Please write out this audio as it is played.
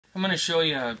I'm going to show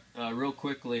you real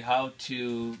quickly how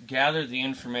to gather the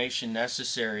information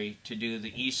necessary to do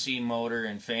the EC motor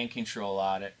and fan control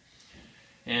audit.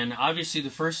 And obviously the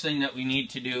first thing that we need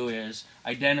to do is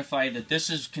identify that this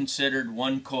is considered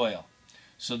one coil.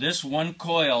 So this one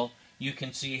coil, you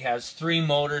can see, has 3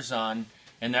 motors on,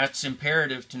 and that's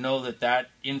imperative to know that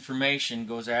that information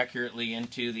goes accurately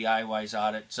into the iWize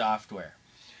audit software.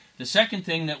 The second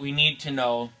thing that we need to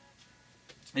know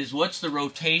is what's the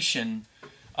rotation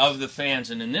of the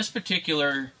fans. And in this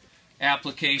particular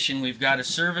application, we've got a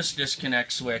service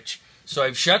disconnect switch. So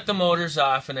I've shut the motors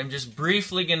off, and I'm just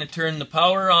briefly going to turn the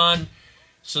power on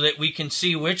so that we can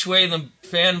see which way the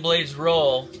fan blades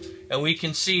roll. And we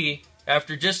can see,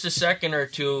 after just a second or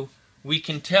two, we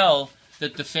can tell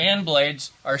that the fan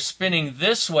blades are spinning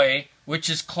this way, which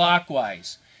is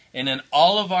clockwise. And in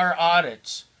all of our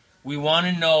audits, we want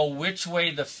to know which way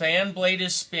the fan blade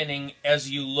is spinning as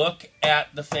you look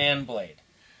at the fan blade.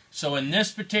 So in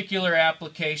this particular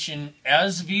application,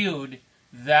 as viewed,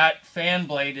 that fan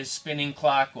blade is spinning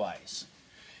clockwise.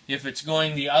 If it's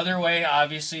going the other way,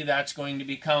 obviously that's going to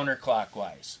be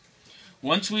counterclockwise.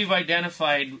 Once we've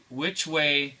identified which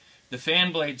way the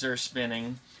fan blades are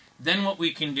spinning, then what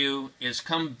we can do is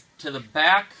come to the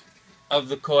back of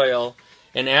the coil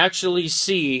and actually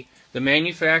see the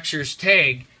manufacturer's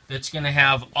tag that's going to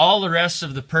have all the rest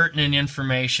of the pertinent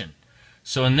information.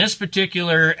 So in this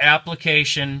particular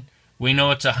application, we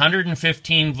know it's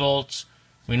 115 volts.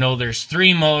 We know there's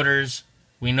 3 motors.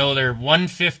 We know they're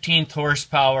 1/15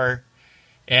 horsepower.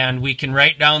 And we can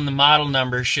write down the model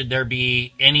number should there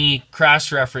be any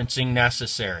cross-referencing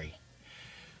necessary.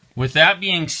 With that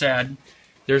being said,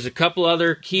 there's a couple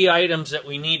other key items that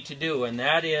we need to do, and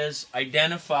that is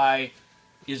identify,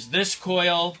 is this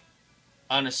coil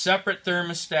on a separate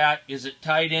thermostat? Is it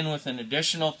tied in with an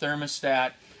additional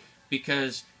thermostat?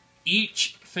 Because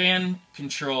each fan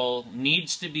control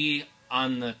needs to be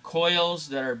on the coils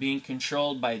that are being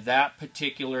controlled by that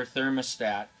particular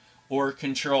thermostat or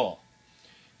control.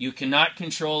 You cannot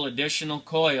control additional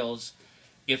coils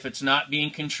if it's not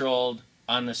being controlled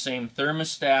on the same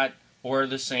thermostat or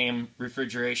the same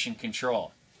refrigeration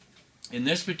control. In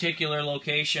this particular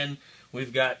location,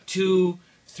 we've got 2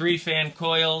 3-fan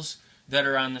coils that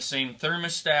are on the same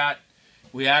thermostat.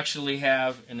 We actually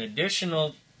have an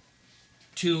additional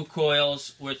 2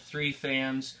 coils with 3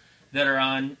 fans that are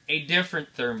on a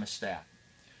different thermostat.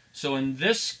 So in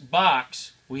this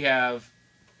box, we have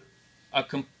a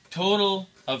total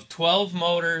of 12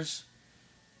 motors.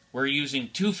 We're using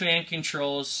 2 fan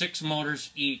controls, 6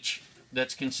 motors each,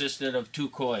 that's consisted of 2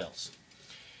 coils.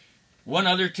 One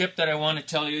other tip that I want to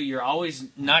tell you, you're always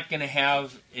not going to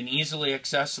have an easily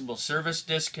accessible service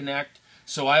disconnect,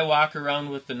 so I walk around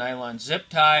with the nylon zip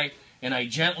tie, and I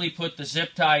gently put the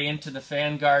zip tie into the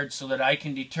fan guard so that I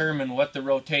can determine what the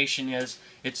rotation is.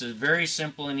 It's a very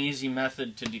simple and easy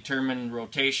method to determine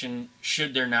rotation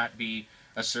should there not be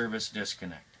a service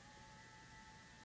disconnect.